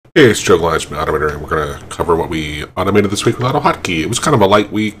Hey, it's Joe Glines from the-automator, and we're going to cover what we automated this week with AutoHotkey. It was kind of a light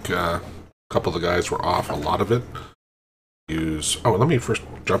week. A couple of the guys were off, a lot of it. Let me first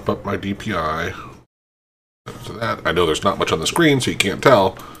jump up my DPI. To that, I know there's not much on the screen, so you can't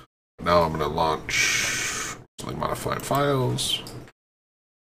tell. Now I'm going to launch something modified files.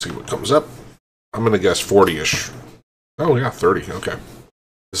 See what comes up. I'm going to guess 40-ish. Oh, yeah, 30. Okay.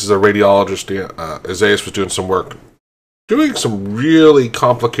 This is a radiologist. Isaias was doing some work, doing some really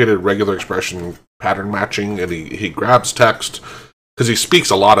complicated regular expression pattern matching, and he grabs text because he speaks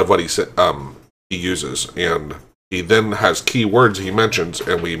a lot of what he uses, and he then has keywords he mentions,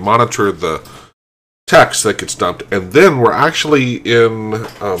 and we monitor the text that gets dumped, and then we're actually in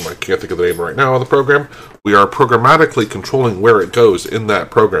I can't think of the name right now of the program. We are programmatically controlling where it goes in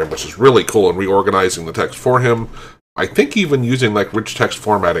that program, which is really cool, and reorganizing the text for him. I think even using like rich text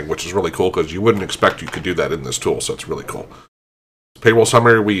formatting, which is really cool because you wouldn't expect you could do that in this tool, so it's really cool. Payroll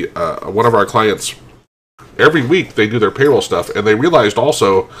summary, one of our clients, every week they do their payroll stuff, and they realized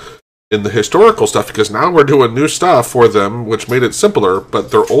also in the historical stuff, because now we're doing new stuff for them, which made it simpler,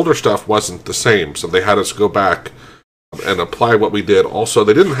 but their older stuff wasn't the same, so they had us go back and apply what we did. Also,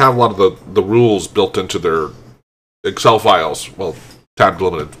 they didn't have a lot of the rules built into their Excel files, well,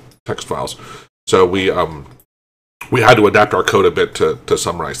 tab-limited text files, so we had to adapt our code a bit to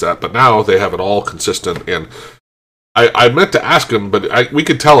summarize that, but now they have it all consistent, and I meant to ask him, but we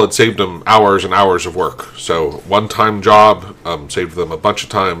could tell it saved them hours and hours of work. So one-time job saved them a bunch of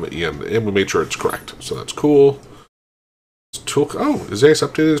time, and we made sure it's correct. So that's cool. Is Ace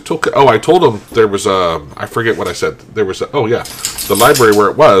updated his toolkit? Oh, I told him there was I forget what I said. There was the library where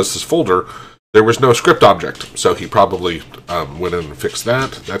it was, this folder, there was no script object. So he probably went in and fixed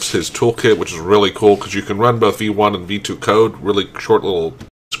that. That's his toolkit, which is really cool because you can run both V1 and V2 code, really short little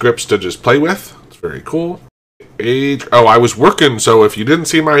scripts to just play with. It's very cool. I was working, so if you didn't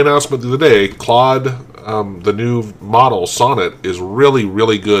see my announcement the other day, Claude, the new model, Sonet, is really,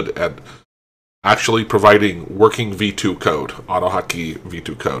 really good at actually providing working V2 code, AutoHotkey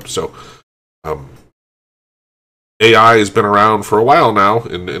V2 code. So AI has been around for a while now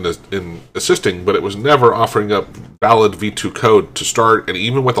in assisting, but it was never offering up valid V2 code to start, and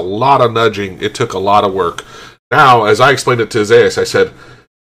even with a lot of nudging, it took a lot of work. Now, as I explained it to Isaias, I said,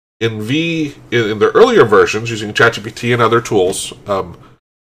 in the earlier versions, using ChatGPT and other tools,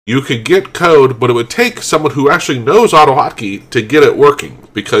 you could get code, but it would take someone who actually knows AutoHotkey to get it working,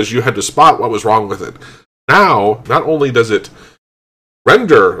 because you had to spot what was wrong with it. Now, not only does it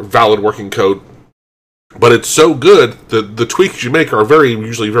render valid working code, but it's so good that the tweaks you make are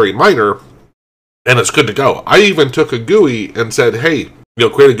usually very minor, and it's good to go. I even took a GUI and said, hey,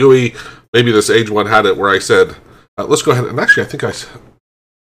 create a GUI. Maybe this age one had it where I said, let's go ahead, and actually I think I set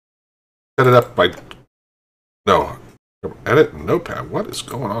it up by edit notepad. What is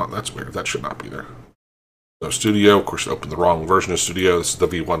going on? That's weird. That should not be there. So Studio, of course, opened the wrong version of Studio. This is the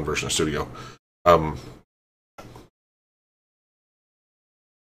V1 version of Studio.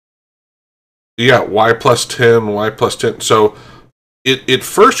 Y plus 10, Y plus 10. So it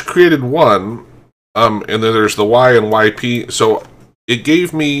first created one, and then there's the Y and YP. So it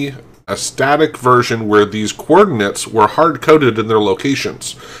gave me a static version where these coordinates were hard-coded in their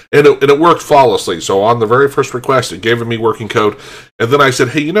locations. And it worked flawlessly. So on the very first request, it gave me working code. And then I said,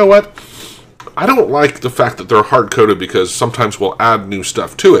 hey, you know what? I don't like the fact that they're hard-coded because sometimes we'll add new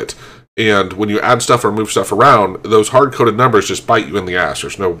stuff to it. And when you add stuff or move stuff around, those hard-coded numbers just bite you in the ass.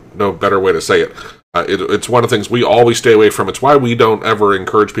 There's no better way to say it. It's one of the things we always stay away from. It's why we don't ever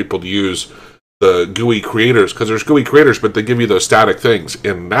encourage people to use the GUI creators, because there's GUI creators, but they give you those static things.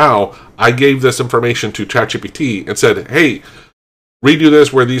 And now I gave this information to ChatGPT and said, hey, redo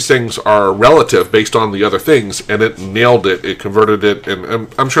this where these things are relative based on the other things, and it nailed it. It converted it, and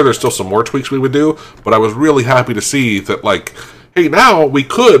I'm sure there's still some more tweaks we would do, but I was really happy to see that, like, hey, now we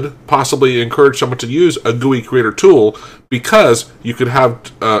could possibly encourage someone to use a GUI creator tool because you could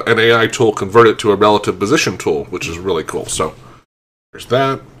have an AI tool convert it to a relative position tool, which is really cool. So there's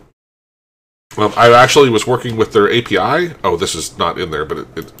that. I actually was working with their API. Oh, this is not in there, but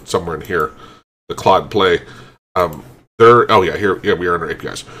it's somewhere in here. The Claude Play. Here we are in our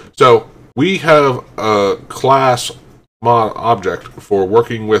APIs. So we have a class mod object for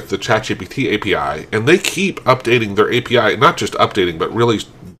working with the ChatGPT API, and they keep updating their API, not just updating, but really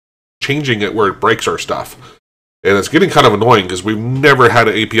changing it where it breaks our stuff. And it's getting kind of annoying because we've never had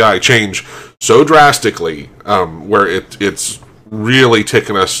an API change so drastically, where it's really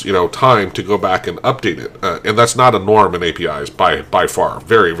taken us, time to go back and update it. And that's not a norm in APIs by far.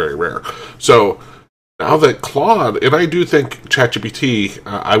 Very, very rare. So now that Claude, and I do think ChatGPT,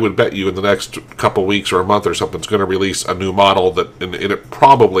 I would bet you in the next couple weeks or a month or something, is going to release a new model that, and it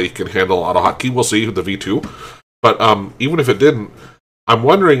probably can handle AutoHotkey. We'll see with the V2. But even if it didn't, I'm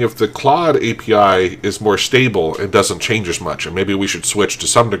wondering if the Claude API is more stable and doesn't change as much, and maybe we should switch to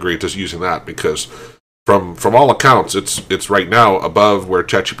some degree to using that, because from all accounts, it's right now above where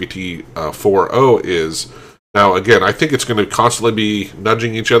ChatGPT 4.0 is. Now, again, I think it's going to constantly be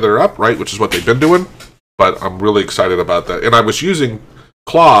nudging each other up, right, which is what they've been doing, but I'm really excited about that. And I was using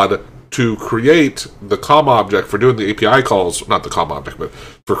Claude to create the COM object for doing the API calls, not the COM object, but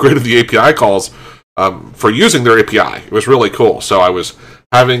for creating the API calls for using their API. It was really cool. So I was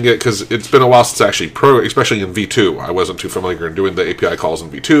having it, because it's been a while since actually especially in V2. I wasn't too familiar in doing the API calls in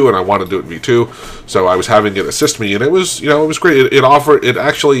V2, and I wanted to do it in V2. So I was having it assist me, and it was, it was great. It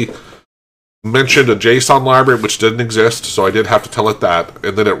actually mentioned a JSON library which didn't exist, so I did have to tell it that,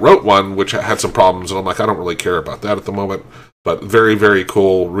 and then it wrote one which had some problems, and I'm like, I don't really care about that at the moment. But very, very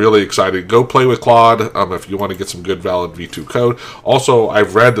cool, really excited. Go play with Claude if you want to get some good valid V2 code. Also,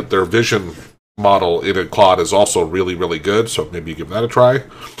 I've read that their vision model in Claude is also really, really good, so maybe give that a try.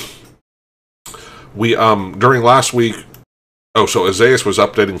 We during last week, so Isaias was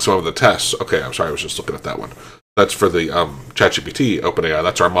updating some of the tests. Okay, I'm sorry, I was just looking at that one. That's for the ChatGPT OpenAI.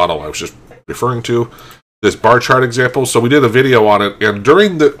 That's our model I was just referring to, this bar chart example. So we did a video on it, and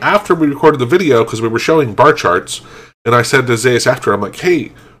after we recorded the video, because we were showing bar charts, and I said to Zayas after, I'm like,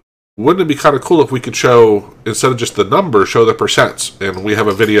 hey, wouldn't it be kind of cool if we could show, instead of just the number, show the percents? And we have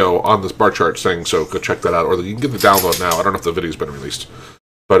a video on this bar chart thing, so go check that out, or you can get the download now. I don't know if the video's been released,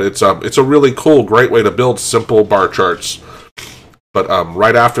 but it's a really cool, great way to build simple bar charts. But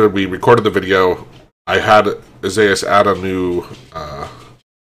right after we recorded the video, I had Isaias add a new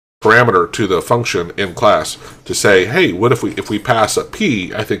parameter to the function in class to say, hey, what if we pass a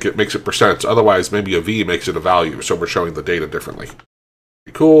P, I think it makes it percents, otherwise maybe a V makes it a value, so we're showing the data differently.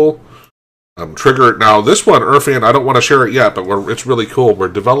 Pretty cool. Trigger, now this one, Irfan, I don't want to share it yet, but it's really cool. We're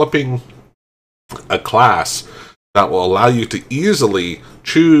developing a class that will allow you to easily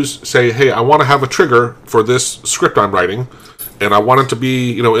choose, say, hey, I want to have a trigger for this script I'm writing, and I want it to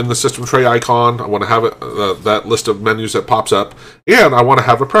be, in the system tray icon. I want to have it, that list of menus that pops up, and I want to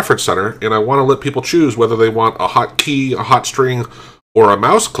have a preference center, and I want to let people choose whether they want a hotkey, a hot string, or a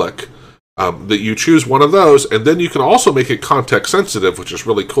mouse click. That you choose one of those, and then you can also make it context sensitive, which is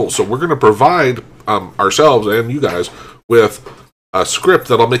really cool. So we're going to provide ourselves and you guys with a script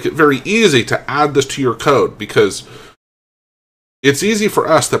that'll make it very easy to add this to your code, because it's easy for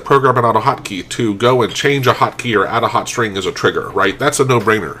us that program an AutoHotkey to go and change a hotkey or add a hot string as a trigger, right? That's a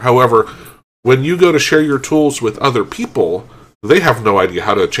no-brainer. However, when you go to share your tools with other people, they have no idea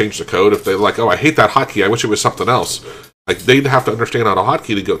how to change the code. If they're like, oh, I hate that hotkey, I wish it was something else. Like, they'd have to understand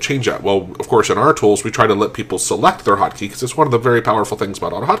AutoHotkey to go change that. Well, of course, in our tools, we try to let people select their hotkey, because it's one of the very powerful things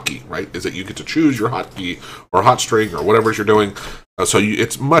about AutoHotkey, right? Is that you get to choose your hotkey or hot string or whatever you're doing.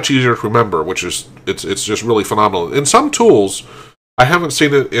 It's much easier to remember, which is, it's just really phenomenal. In some tools, I haven't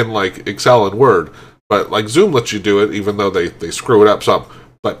seen it in like Excel and Word, but like Zoom lets you do it, even though they screw it up some.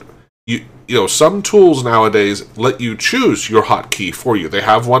 But some tools nowadays let you choose your hotkey for you. They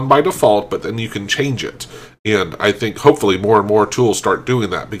have one by default, but then you can change it. And I think hopefully more and more tools start doing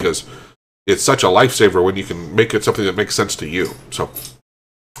that, because it's such a lifesaver when you can make it something that makes sense to you. So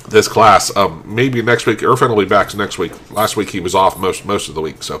this class, maybe next week, Irfan will be back next week. Last week he was off most of the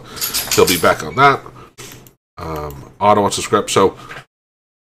week, so he'll be back on that. Auto and script. So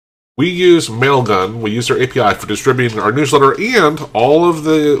we use Mailgun. We use their API for distributing our newsletter, and all of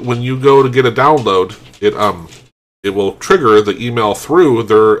when you go to get a download, it will trigger the email through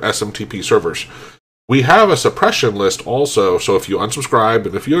their SMTP servers. We have a suppression list also, so if you unsubscribe,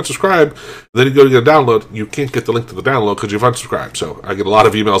 and if you unsubscribe, then you go to get a download, you can't get the link to the download because you've unsubscribed. So I get a lot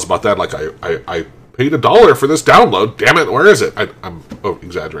of emails about that, like, I paid $1 for this download, damn it, where is it? I'm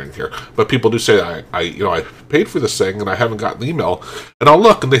exaggerating here, but people do say, I paid for this thing, and I haven't gotten the email, and I'll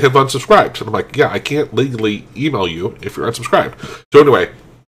look, and they have unsubscribed. And I'm like, yeah, I can't legally email you if you're unsubscribed. So anyway,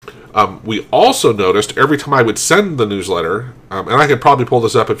 we also noticed every time I would send the newsletter, and I could probably pull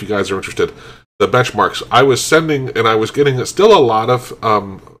this up if you guys are interested, the benchmarks I was sending, and I was getting still a lot of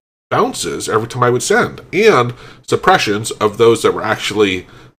bounces every time I would send, and suppressions of those that were actually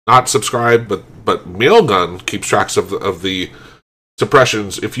not subscribed, but Mailgun keeps tracks of the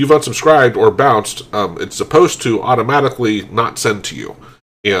suppressions. If you've unsubscribed or bounced, it's supposed to automatically not send to you,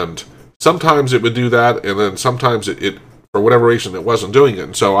 and sometimes it would do that, and then sometimes it for whatever reason, it wasn't doing it.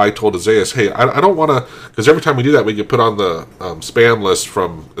 And so I told Isaias, hey, I don't want to, because every time we do that, we get put on the spam list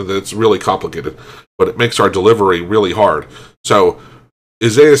it's really complicated, but it makes our delivery really hard. So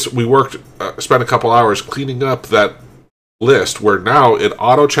Isaias, we spent a couple hours cleaning up that list where now it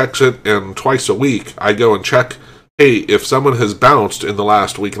auto checks it, and twice a week I go and check, hey, if someone has bounced in the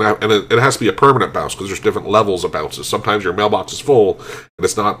last week, and it has to be a permanent bounce because there's different levels of bounces. Sometimes your mailbox is full and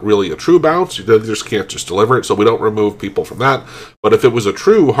it's not really a true bounce. You just can't just deliver it, so we don't remove people from that. But if it was a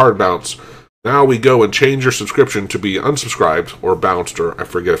true hard bounce, now we go and change your subscription to be unsubscribed or bounced, or I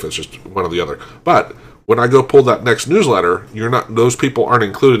forget if it's just one or the other. But when I go pull that next newsletter, those people aren't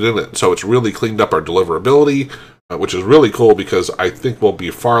included in it. So it's really cleaned up our deliverability, which is really cool because I think we'll be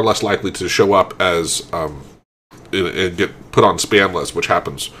far less likely to show up as and get put on spam lists, which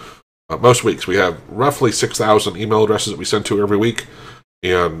happens most weeks. We have roughly 6,000 email addresses that we send to every week.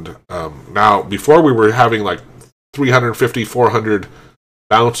 And now, before we were having like 350, 400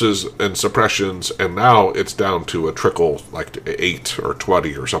 bounces and suppressions, and now it's down to a trickle, like to 8 or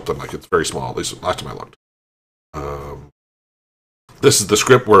 20 or something. Like, it's very small, at least last time I looked. This is the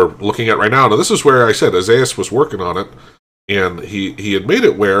script we're looking at right now. Now, this is where I said Isaias was working on it, and he had made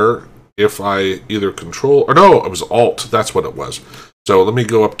it where if I either control, or no, it was Alt, that's what it was. So let me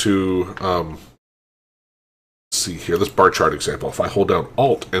go up to, let's see here, this bar chart example. If I hold down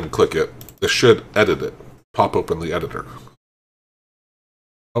Alt and click it, this should edit it, pop open the editor.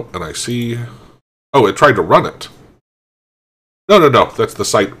 Oh, and I see, oh, it tried to run it. No, that's the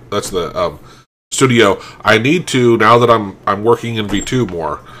site, that's the Studio. I need to, now that I'm working in V2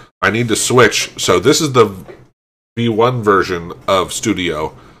 more, I need to switch. So this is the V1 version of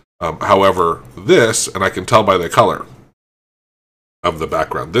Studio. However, this, and I can tell by the color of the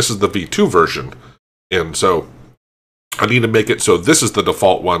background, this is the V2 version. And so I need to make it so this is the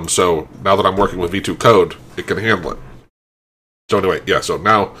default one. So now that I'm working with V2 code, it can handle it. So anyway, yeah, so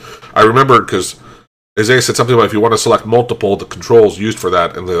now I remembered because Isaiah said something about if you want to select multiple, the controls used for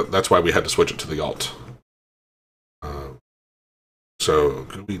that, and that's why we had to switch it to the Alt. So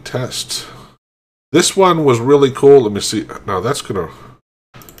GUI test. This one was really cool. Let me see. Now that's gonna,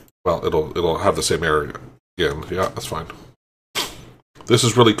 well, it'll have the same error again. Yeah, that's fine. This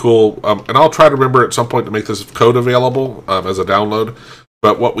is really cool, and I'll try to remember at some point to make this code available as a download.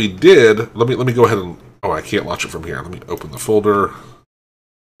 But what we did, let me go ahead and, oh, I can't launch it from here. Let me open the folder.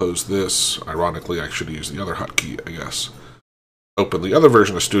 Close this. Ironically, I should use the other hotkey, I guess. Open the other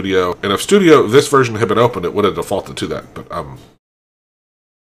version of Studio, and if Studio, this version had been opened, it would have defaulted to that. But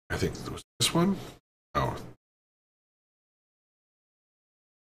I think it was this one. Oh,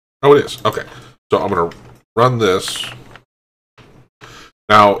 it is. Okay, so I'm gonna run this.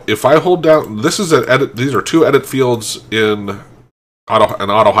 Now, if I hold down, this is an edit. These are two edit fields in an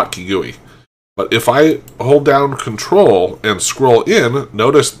AutoHotkey GUI. But if I hold down Control and scroll in,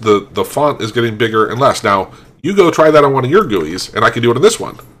 notice the font is getting bigger and less. Now, you go try that on one of your GUIs, and I can do it on this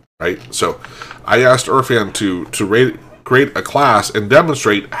one, right? So I asked Irfan to create a class and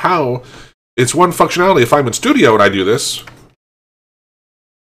demonstrate how it's one functionality. If I'm in Studio and I do this,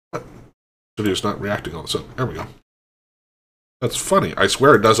 Studio's not reacting all of a sudden. There we go. That's funny. I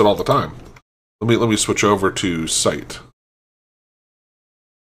swear it does it all the time. Let me switch over to Site.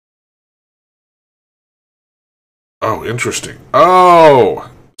 Oh, interesting. Oh,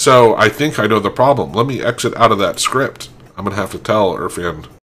 so I think I know the problem. Let me exit out of that script. I'm going to have to tell Irfan,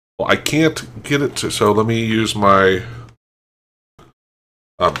 well, I can't get it to, so let me use my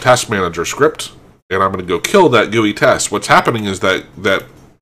task manager script, and I'm going to go kill that GUI test. What's happening is that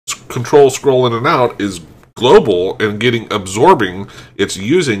control scroll in and out is global and absorbing. It's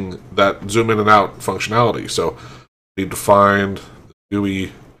using that zoom in and out functionality. So I need to find the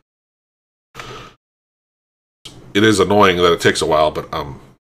GUI. It is annoying that it takes a while, but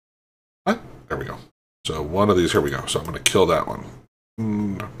there we go. So one of these, here we go. So I'm going to kill that one.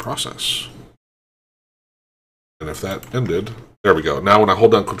 Process. And if that ended, there we go. Now when I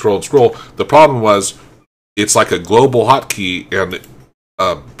hold down Control and scroll, the problem was it's like a global hotkey, and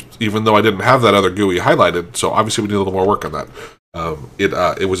even though I didn't have that other GUI highlighted, so obviously we need a little more work on that.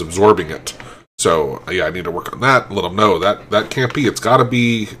 It was absorbing it. So yeah, I need to work on that. Let them know that can't be. It's got to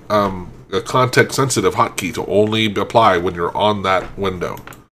be a context-sensitive hotkey to only apply when you're on that window.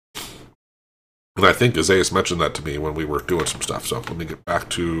 And I think Isaias mentioned that to me when we were doing some stuff. So let me get back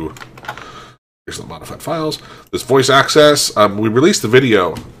to, here's the modified files. This voice access, we released the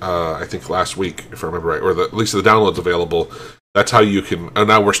video, I think last week, if I remember right, or at least the download's available. That's how you can, and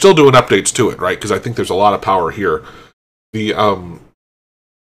now we're still doing updates to it, right? Because I think there's a lot of power here. You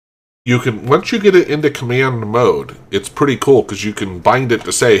can, once you get it into command mode, it's pretty cool because you can bind it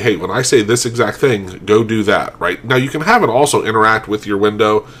to say, hey, when I say this exact thing, go do that, right? Now you can have it also interact with your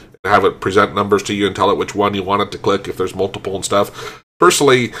window and have it present numbers to you and tell it which one you want it to click if there's multiple and stuff.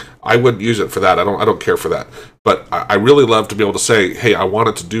 personally, I wouldn't use it for that. I don't care for that. But I really love to be able to say, hey, I want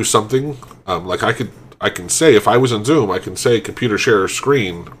it to do something. Like I can say, if I was in Zoom, I can say computer share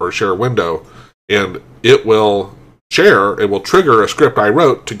screen or share window, and it will share. It will trigger a script I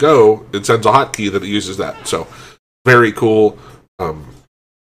wrote to go. It sends a hotkey that it uses that. So very cool.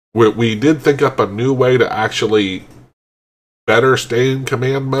 We did think up a new way to actually better stay in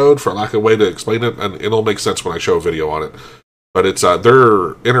command mode, for lack of a way to explain it, and it'll make sense when I show a video on it. But it's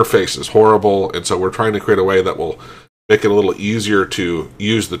their interface is horrible, and so we're trying to create a way that will make it a little easier to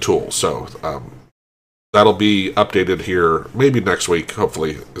use the tool. So that'll be updated here maybe next week.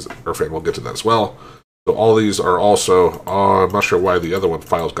 Hopefully, Irfan will get to that as well. So all these are also, I'm not sure why the other one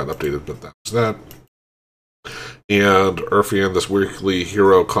files got updated, but that's that. And Irfan, this weekly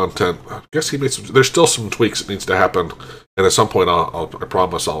hero content, I guess he made some, there's still some tweaks that needs to happen. And at some point, I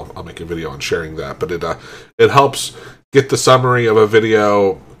promise I'll make a video on sharing that. But it helps get the summary of a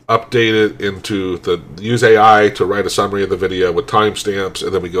video, update it into use AI to write a summary of the video with timestamps,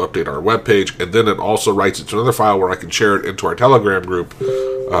 and then we go update our webpage, and then it also writes it to another file where I can share it into our Telegram group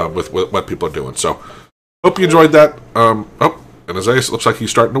with what people are doing. So hope you enjoyed that. And Isaiah, looks like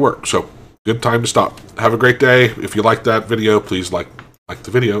he's starting to work. So good time to stop. Have a great day. If you like that video, please like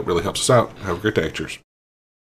the video. It really helps us out. Have a great day. Cheers.